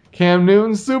the Cam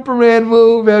Newton Superman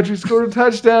move after he scored a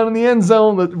touchdown in the end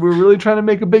zone. We're really trying to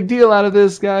make a big deal out of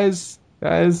this, guys.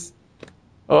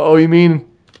 Oh, you mean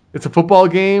it's a football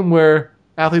game where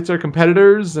athletes are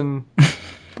competitors and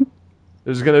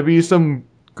there's going to be some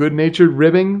good-natured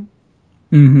ribbing?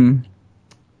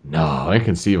 No,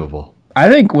 inconceivable. I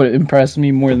think what impressed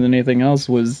me more than anything else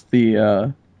was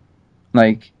the,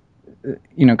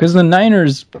 because the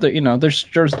Niners,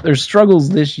 their struggles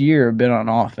this year have been on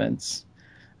offense,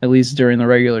 at least during the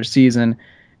regular season.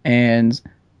 And,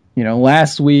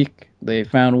 last week they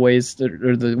found ways,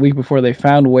 or the week before they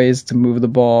found ways to move the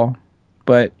ball.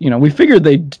 But, we figured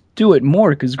they'd do it more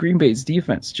because Green Bay's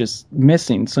defense just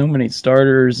missing so many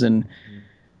starters. And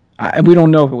we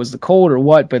don't know if it was the cold or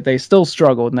what, but they still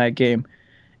struggled in that game.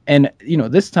 And,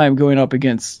 this time going up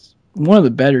against one of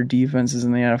the better defenses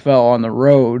in the NFL on the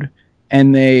road,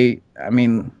 and they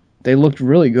looked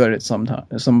really good at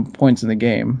some points in the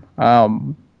game.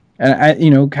 And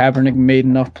Kaepernick made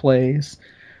enough plays,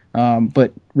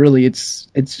 but really it's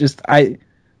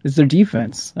their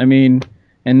defense.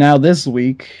 And now this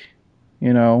week,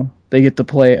 they get to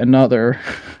play another,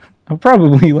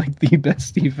 probably like the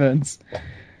best defense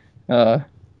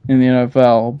in the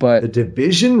NFL, but the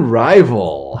division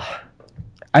rival.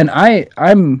 And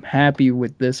I'm happy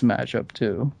with this matchup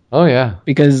too. Oh yeah,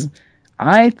 because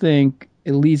I think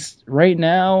at least right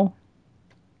now,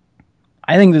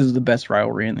 I think this is the best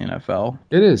rivalry in the NFL.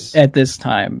 It is at this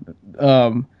time.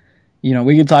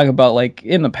 We could talk about like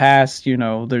in the past.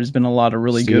 There's been a lot of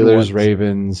really good ones. Steelers,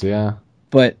 Ravens, yeah.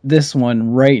 But this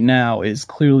one right now is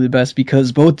clearly the best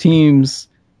because both teams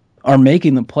are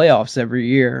making the playoffs every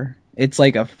year. It's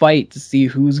like a fight to see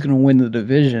who's going to win the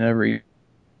division every year.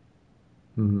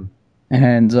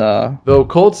 And though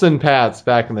Colts and Pats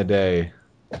back in the day.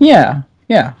 Yeah.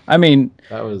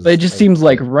 It just seems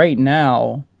like right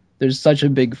now there's such a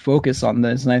big focus on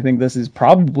this, and I think this is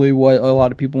probably what a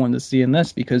lot of people want to see in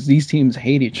this because these teams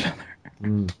hate each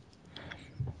other.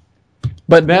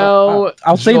 But now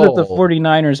I'll say that the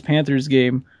 49ers-Panthers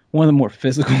game, one of the more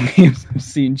physical games I've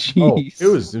seen. Jeez. Oh,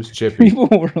 it was chippy. People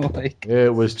were like...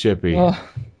 It was chippy.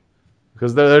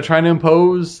 Because they're trying to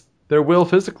impose their will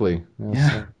physically.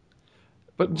 Yeah.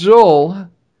 But Joel,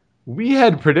 we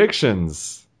had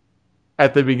predictions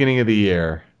at the beginning of the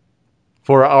year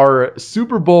for our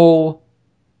Super Bowl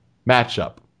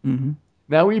matchup. Mm-hmm.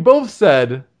 Now, we both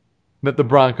said that the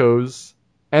Broncos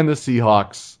and the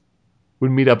Seahawks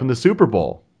would meet up in the Super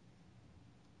Bowl.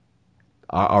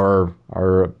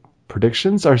 Our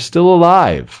predictions are still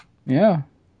alive. Yeah.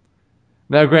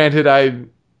 Now, granted, I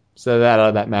said that out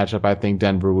of that matchup, I think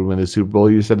Denver would win the Super Bowl.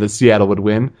 You said that Seattle would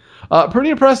win. Pretty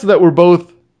impressive that we're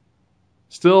both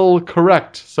still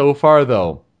correct so far,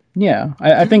 though. Yeah,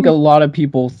 I think a lot of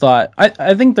people thought.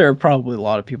 I think there are probably a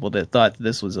lot of people that thought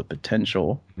this was a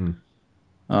potential.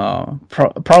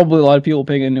 Probably a lot of people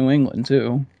picking New England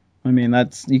too. I mean,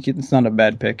 it's not a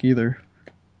bad pick either.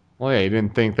 Well, yeah, you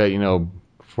didn't think that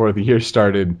before the year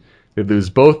started they'd lose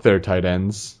both their tight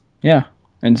ends. Yeah,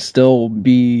 and still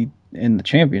be in the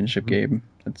championship game.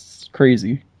 That's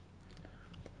crazy.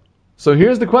 So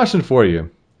here's the question for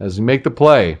you as we make the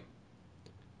play.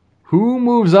 Who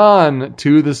moves on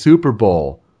to the Super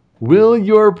Bowl? Will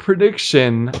our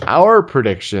predictions,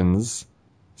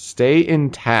 stay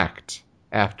intact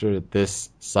after this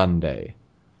Sunday?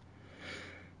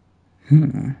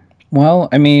 Well,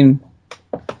 I mean,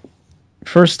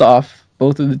 first off,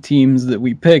 both of the teams that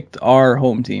we picked are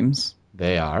home teams.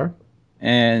 They are.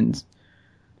 And,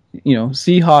 the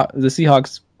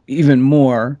Seahawks even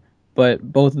more, but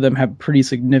both of them have pretty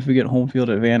significant home field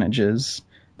advantages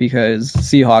because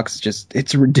Seahawks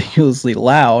it's ridiculously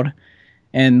loud,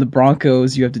 and the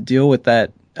Broncos, you have to deal with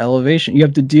that elevation. You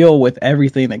have to deal with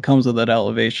everything that comes with that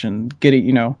elevation,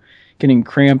 getting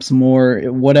cramps more,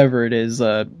 whatever it is,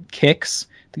 kicks.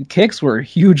 The kicks were a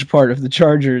huge part of the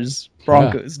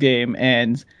Chargers-Broncos game,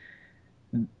 and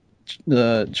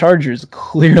the Chargers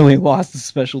clearly lost the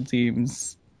special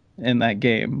teams in that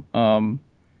game. So,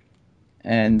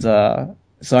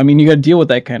 I mean, you got to deal with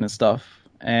that kind of stuff.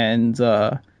 And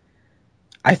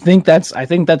I think that's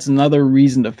another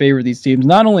reason to favor these teams.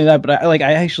 Not only that, but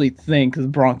I actually think the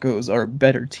Broncos are a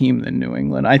better team than New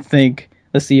England. I think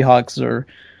the Seahawks are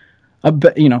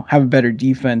have a better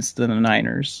defense than the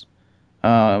Niners.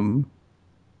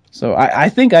 So I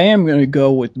think I am going to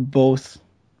go with both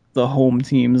the home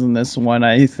teams in this one.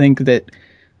 I think that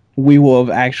we will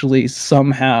have actually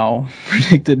somehow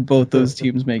predicted both those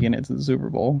teams making it to the Super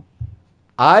Bowl.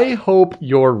 I hope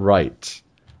you're right,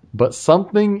 but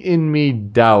something in me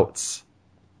doubts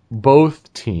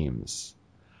both teams.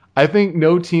 I think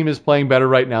no team is playing better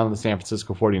right now than the San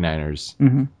Francisco 49ers.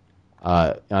 Mm-hmm.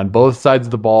 On both sides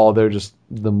of the ball, they're just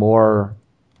the more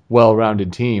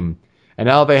well-rounded team. And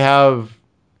now they have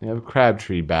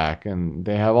Crabtree back, and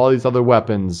they have all these other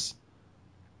weapons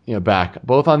back,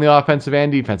 both on the offensive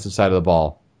and defensive side of the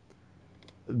ball.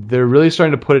 They're really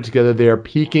starting to put it together. They are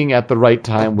peaking at the right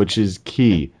time, which is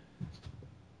key.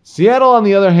 Seattle, on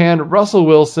the other hand, Russell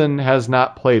Wilson has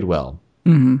not played well.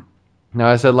 Mm-hmm. Now,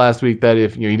 I said last week that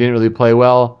if he didn't really play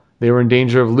well, they were in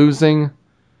danger of losing.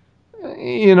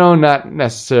 Not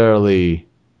necessarily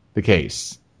the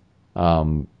case.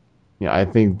 I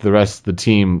think the rest of the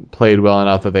team played well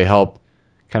enough that they helped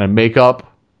kind of make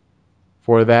up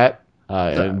for that.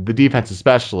 And the defense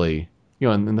especially,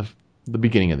 in the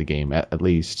beginning of the game at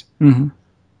least. Mm-hmm.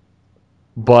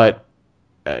 But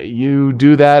you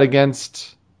do that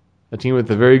against a team with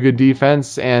a very good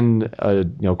defense and a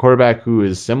quarterback who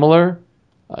is similar,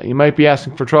 you might be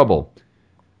asking for trouble.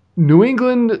 New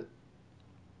England,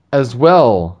 as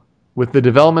well, with the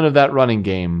development of that running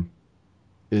game,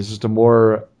 is just a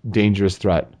more dangerous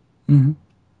threat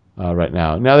right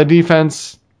now. Now, the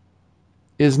defense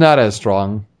is not as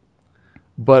strong,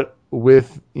 but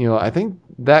with, I think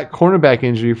that cornerback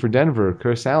injury for Denver,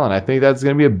 Chris Allen, I think that's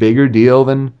going to be a bigger deal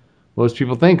than most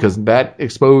people think, because that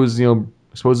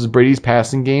exposes Brady's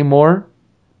passing game more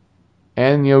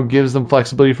and, gives them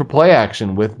flexibility for play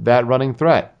action with that running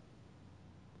threat.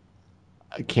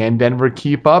 Can Denver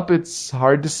keep up? It's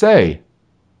hard to say.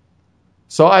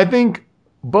 So I think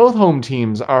both home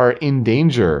teams are in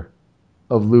danger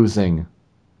of losing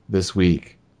this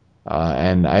week.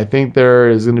 And I think there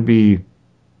is going to be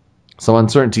some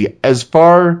uncertainty. As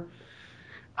far,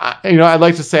 I'd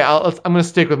like to say, I'm going to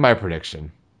stick with my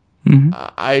prediction. Mm-hmm.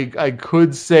 I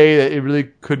could say that it really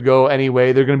could go any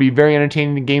way. They're going to be very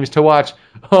entertaining games to watch.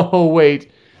 Oh,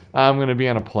 wait. I'm going to be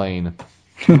on a plane.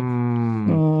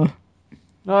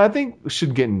 No, I think we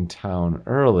should get in town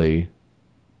early.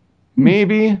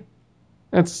 Maybe.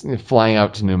 That's flying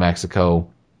out to New Mexico.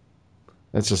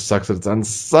 That just sucks that it's on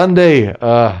Sunday.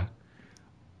 I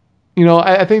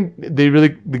think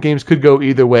the games could go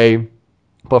either way.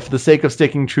 But for the sake of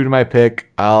sticking true to my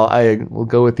pick, I will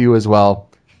go with you as well.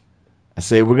 I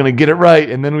say we're going to get it right,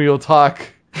 and then we will talk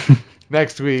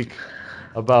next week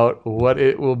about what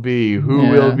it will be. Who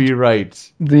Yeah. will be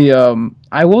right?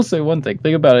 I will say one thing.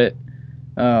 Think about it.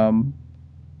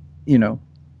 You know,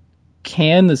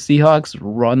 can the Seahawks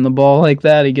run the ball like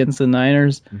that against the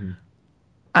Niners? Mhm.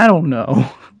 I don't know.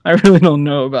 I really don't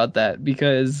know about that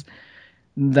because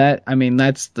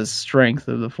that's the strength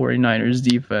of the 49ers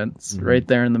defense right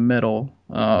there in the middle.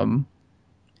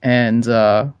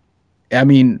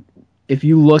 If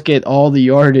you look at all the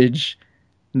yardage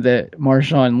that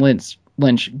Marshawn Lynch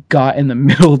got in the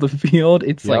middle of the field,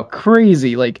 it's like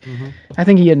crazy. Like I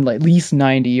think he had like at least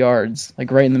 90 yards, like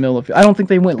right in the middle of the field. I don't think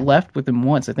they went left with him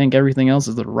once. I think everything else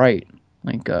is the right.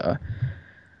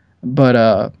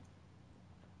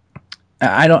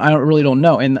 I really don't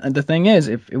know. And the thing is,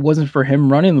 if it wasn't for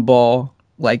him running the ball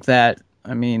like that,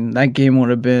 I mean, that game would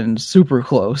have been super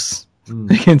close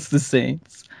against the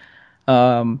Saints.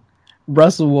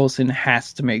 Russell Wilson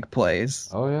has to make plays.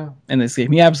 Oh yeah. In this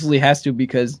game. He absolutely has to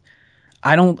because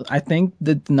I think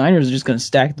that the Niners are just going to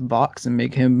stack the box and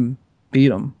make him beat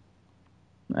them.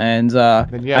 And I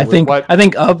think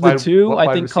of the two,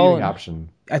 I think Colin option.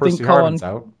 I think Colin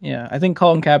out. Yeah, I think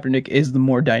Colin Kaepernick is the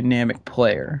more dynamic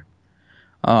player.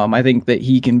 I think that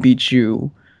he can beat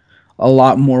you a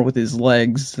lot more with his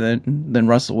legs than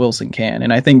Russell Wilson can.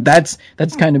 And I think that's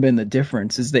kind of been the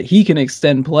difference is that he can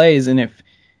extend plays, and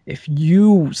if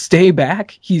you stay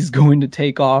back, he's going to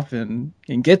take off and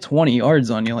get 20 yards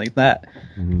on you like that.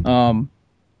 Mm-hmm.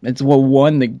 It's what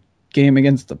won the game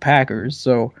against the Packers.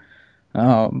 So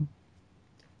I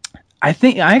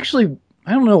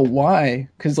don't know why,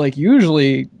 because like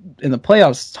usually in the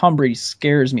playoffs, Tom Brady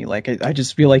scares me. Like I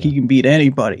just feel like he can beat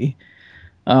anybody.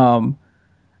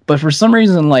 But for some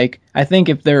reason, like I think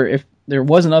if there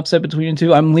was an upset between the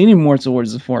two, I'm leaning more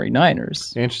towards the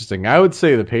 49ers. Interesting. I would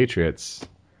say the Patriots.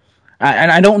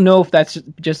 And I don't know if that's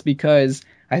just because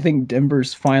I think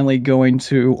Denver's finally going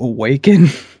to awaken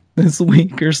this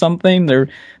week or something. They're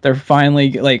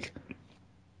finally like.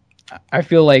 I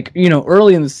feel like,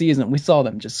 early in the season, we saw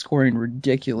them just scoring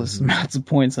ridiculous amounts of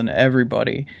points on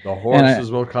everybody. The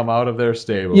horses will come out of their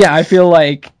stables. Yeah, I feel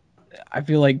like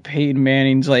Peyton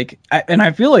Manning's like, and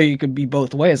I feel like it could be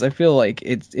both ways. I feel like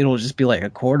it'll just be like a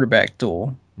quarterback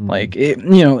duel. Mm-hmm. Like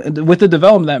with the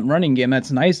development of that running game,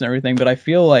 that's nice and everything. But I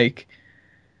feel like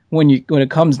when it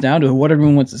comes down to it, what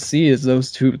everyone wants to see is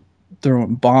those two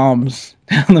throwing bombs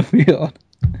down the field.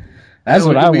 That's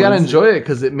what I want. We gotta enjoy it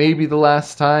because it may be the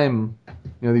last time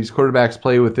these quarterbacks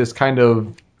play with this kind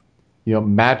of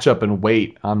matchup and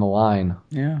weight on the line.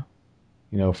 Yeah.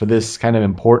 For this kind of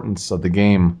importance of the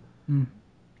game.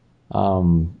 But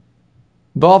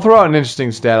I'll throw out an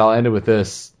interesting stat. I'll end it with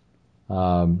this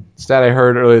stat I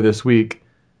heard earlier this week.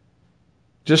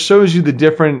 Just shows you the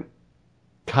different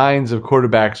kinds of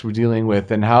quarterbacks we're dealing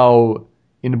with and how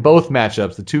in both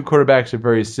matchups the two quarterbacks are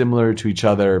very similar to each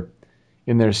other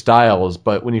in their styles,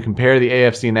 but when you compare the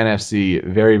AFC and NFC,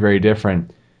 very, very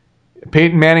different.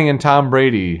 Peyton Manning and Tom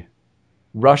Brady,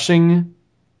 rushing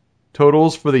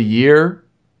totals for the year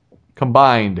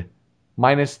combined,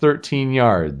 minus 13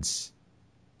 yards.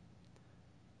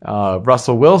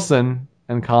 Russell Wilson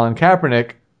and Colin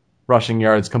Kaepernick, rushing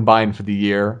yards combined for the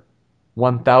year,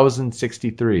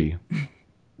 1,063.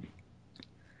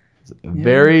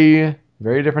 Very,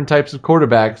 very different types of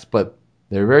quarterbacks, but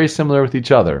they're very similar with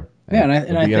each other. Yeah,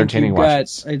 and I think you've got,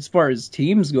 as far as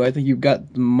teams go, I think you've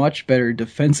got much better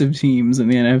defensive teams in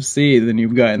the NFC than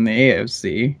you've got in the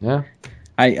AFC. Yeah.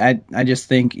 I just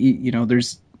think,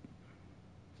 there's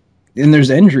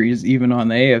injuries even on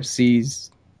the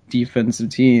AFC's defensive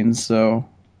teams, so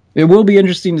it will be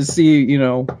interesting to see,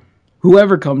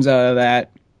 whoever comes out of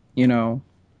that,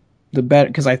 the better,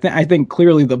 because I think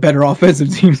clearly the better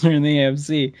offensive teams are in the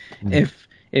AFC. Mm-hmm.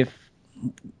 If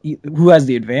who has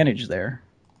the advantage there?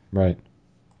 Right.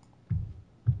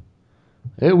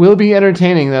 It will be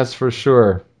entertaining, that's for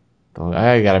sure.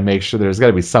 I got to make sure there's got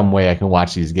to be some way I can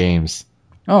watch these games.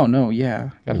 Oh, no, yeah.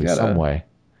 Got to be some way.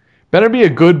 Better be a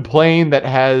good plane that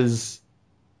has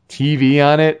TV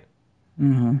on it.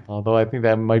 Mm-hmm. Although I think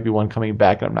that might be one coming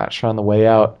back, and I'm not sure on the way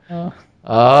out. Oh,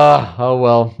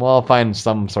 well. Well, I'll find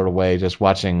some sort of way just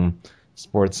watching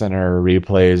SportsCenter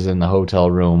replays in the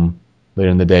hotel room later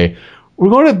in the day. We're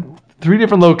going to 3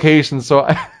 different locations, so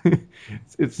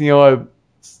it's the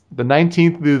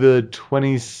 19th through the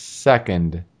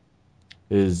 22nd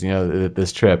is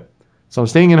this trip. So I'm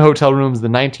staying in hotel rooms the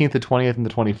 19th, the 20th, and the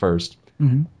 21st.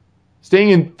 Mm-hmm. Staying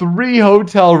in 3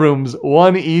 hotel rooms,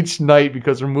 1 each night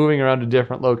because we're moving around to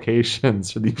different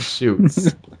locations for these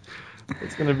shoots.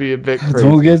 It's going to be a bit crazy.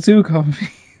 Don't get too comfy.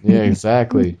 Yeah,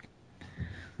 exactly.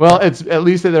 Well, it's at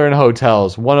least that they're in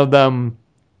hotels. One of them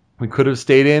we could have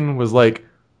stayed in was like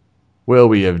Will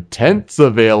we have tents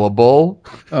available?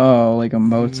 Oh, like a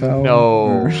motel? No.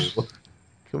 Or-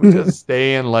 Can we just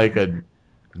stay in like a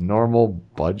normal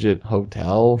budget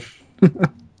hotel?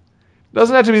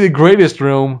 Doesn't have to be the greatest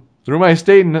room. The room I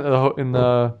stayed in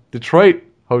the Detroit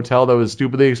hotel that was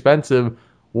stupidly expensive,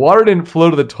 water didn't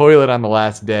flow to the toilet on the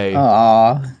last day.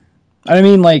 Aw. I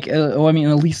mean, like, at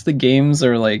least the games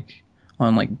are, like,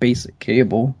 on, like, basic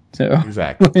cable, so.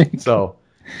 Exactly. Like- So,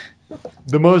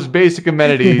 the most basic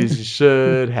amenities you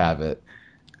should have it.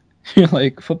 You're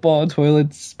like, football,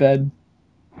 toilets, bed,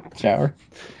 shower.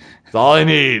 That's all I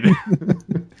need.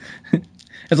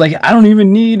 It's like, I don't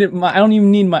even need my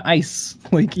ice.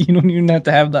 Like, you don't even have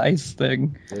to have the ice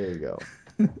thing. There you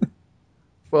go.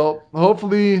 Well,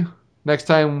 hopefully next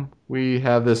time we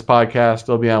have this podcast,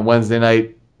 it'll be on Wednesday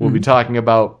night. We'll be talking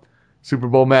about Super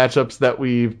Bowl matchups that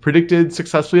we've predicted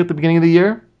successfully at the beginning of the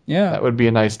year. Yeah. That would be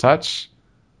a nice touch.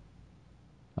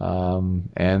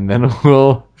 And then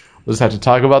we'll just have to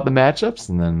talk about the matchups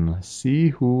and then see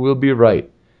who will be right.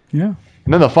 Yeah.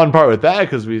 And then the fun part with that,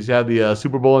 because we had the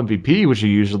Super Bowl MVP, which are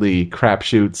usually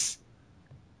crapshoots.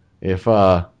 If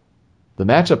the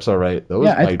matchups are right, those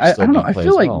might I still don't know. be I play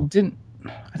feel as like well.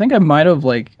 I think I might have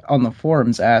like on the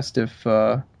forums asked if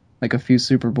like a few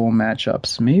Super Bowl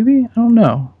matchups. Maybe, I don't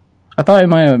know. I thought I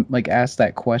might have like asked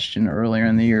that question earlier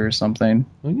in the year or something.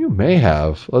 Well, you may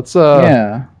have. Let's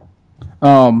Yeah.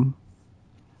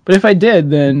 But if I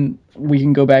did, then we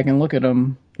can go back and look at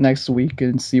them next week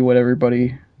and see what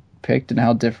everybody picked and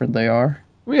how different they are.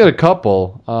 We had a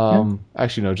couple.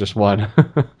 Actually, no, just one.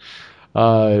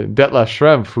 Detlef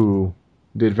Schrempf, who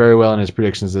did very well in his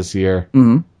predictions this year,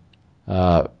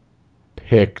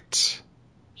 picked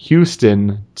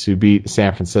Houston to beat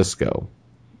San Francisco.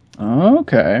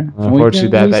 Okay. Unfortunately,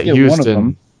 We can at least get one of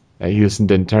them. that Houston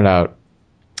didn't turn out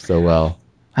so well.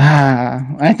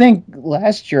 I think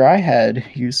last year I had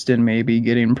Houston maybe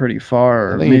getting pretty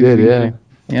far. I think you did, yeah.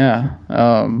 Yeah.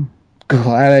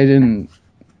 Glad I didn't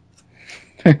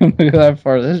look that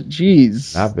far.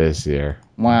 Jeez. Not this year.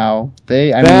 Wow.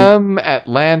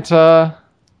 Atlanta,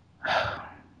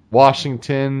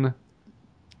 Washington.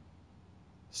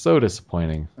 So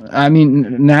disappointing. I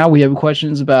mean, now we have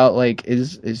questions about like,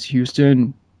 is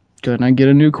Houston gonna get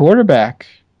a new quarterback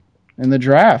in the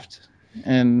draft?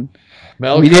 And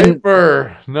Mel we didn't-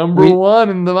 Kiper, number one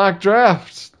in the mock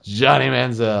draft. Johnny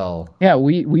Manziel. yeah,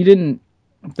 we didn't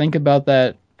think about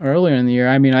that earlier in the year.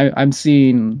 I mean, I'm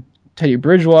seeing Teddy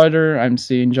Bridgewater, I'm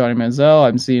seeing Johnny Manziel,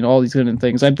 I'm seeing all these different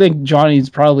things. I think Johnny's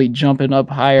probably jumping up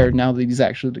higher now that he's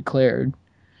actually declared.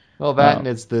 Well, that and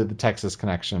it's the Texas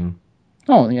connection.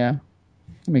 Oh, yeah.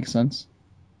 That makes sense.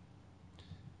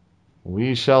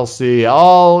 We shall see,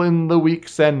 all in the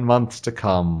weeks and months to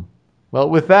come. Well,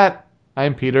 with that,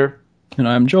 I'm Peter. And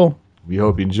I'm Joel. We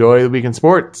hope you enjoy the week in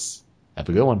sports. Have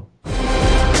a good one.